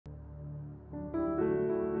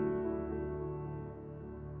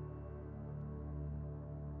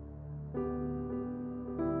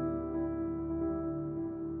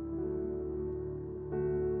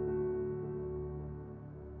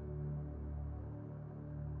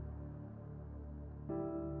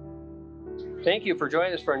Thank you for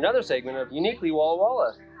joining us for another segment of Uniquely Walla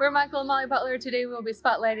Walla. We're Michael and Molly Butler. Today we will be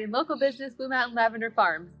spotlighting local business Blue Mountain Lavender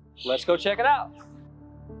Farms. Let's go check it out.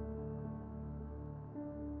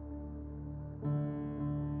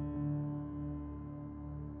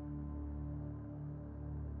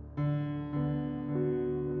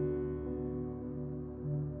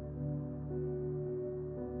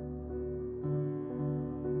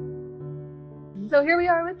 So here we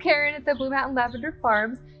are with Karen at the Blue Mountain Lavender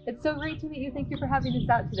Farms. It's so great to meet you. Thank you for having us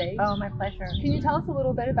out today. Oh, my pleasure. Can you tell us a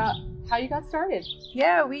little bit about how you got started?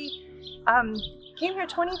 Yeah, we came here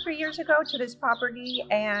 23 years ago to this property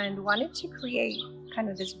and wanted to create kind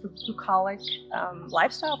of this bucolic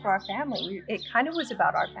lifestyle for our family. It kind of was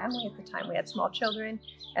about our family at the time. We had small children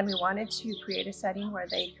and we wanted to create a setting where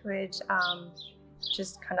they could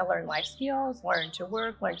just kind of learn life skills, learn to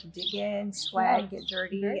work, learn to dig in, sweat, get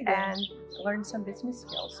dirty, and learn some business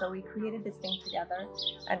skills. So we created this thing together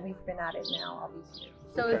and we've been at it now all these years.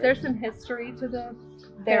 So is there some history to the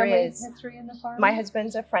There family is. history in the farm? My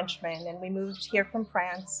husband's a Frenchman and we moved here from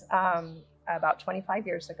France about 25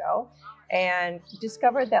 years ago and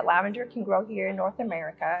discovered that lavender can grow here in North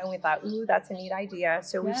America. And we thought, ooh, that's a neat idea.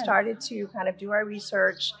 So we started to kind of do our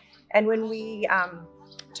research. And when we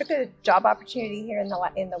took a job opportunity here in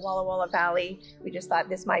the Walla Walla Valley, we just thought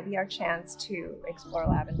this might be our chance to explore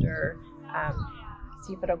lavender,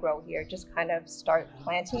 see if it'll grow here, just kind of start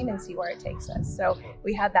planting and see where it takes us. So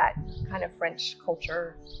we had that kind of French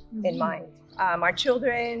culture in mind. Our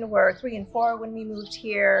children were 3 and 4 when we moved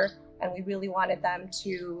here, and we really wanted them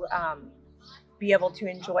to be able to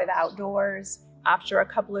enjoy the outdoors. After a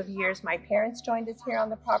couple of years, my parents joined us here on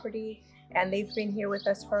the property, and they've been here with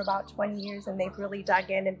us for about 20 years, and they've really dug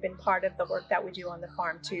in and been part of the work that we do on the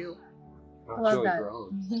farm too. I love that.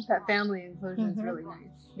 That family inclusion is really nice.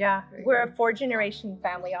 Yeah, we're a 4-generation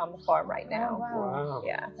family on the farm right now. Oh, wow.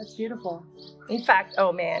 Yeah, That's beautiful. in fact,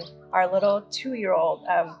 oh man, our little 2-year-old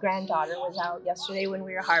granddaughter was out yesterday when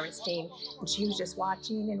we were harvesting, and she was just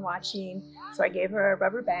watching and watching. So I gave her a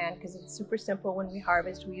rubber band because it's super simple. When we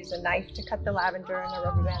harvest, we use a knife to cut the lavender and a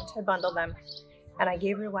rubber band to bundle them. And I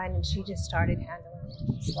gave her one and she just started handling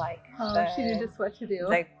it just like she knew just what to do.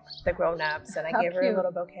 like the grown-ups. And I How gave her a cute.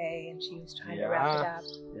 little bouquet and she was trying to wrap it up.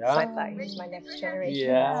 So I thought, here's my next generation.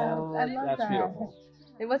 Yeah, I love that's that. beautiful.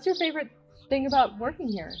 And what's your favorite thing about working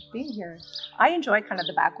here, being here? I enjoy kind of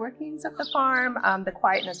the back workings of the farm, the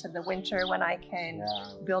quietness of the winter when I can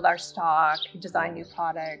build our stock, design new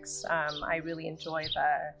products. I really enjoy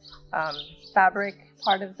the fabric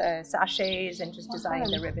part of the sachets and just designing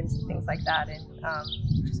the ribbons and things like that, and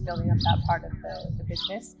just building up that part of the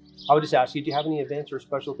business. I would just ask you, do you have any events or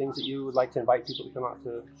special things that you would like to invite people to come out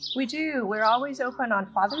to? We do. We're always open on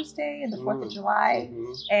Father's Day and the 4th of July,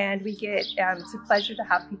 and we get, it's a pleasure to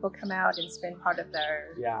have people come out and spend part of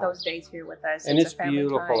those days here with us. And it's a family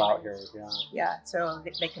beautiful time. out here. Yeah, so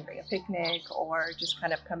they can bring a picnic or just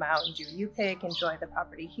kind of come out and do U-Pick, enjoy the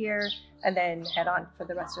property here, and then head on for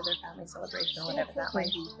the rest of their family celebration or whatever that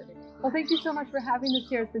might be for the day. Well, thank you so much for having us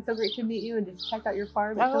here. It's been so great to meet you and to check out your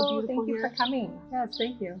farm. It's so beautiful thank you here. for coming. Yes,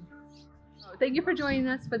 thank you. Thank you for joining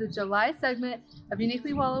us for the July segment of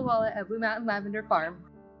Uniquely Walla Walla at Blue Mountain Lavender Farm.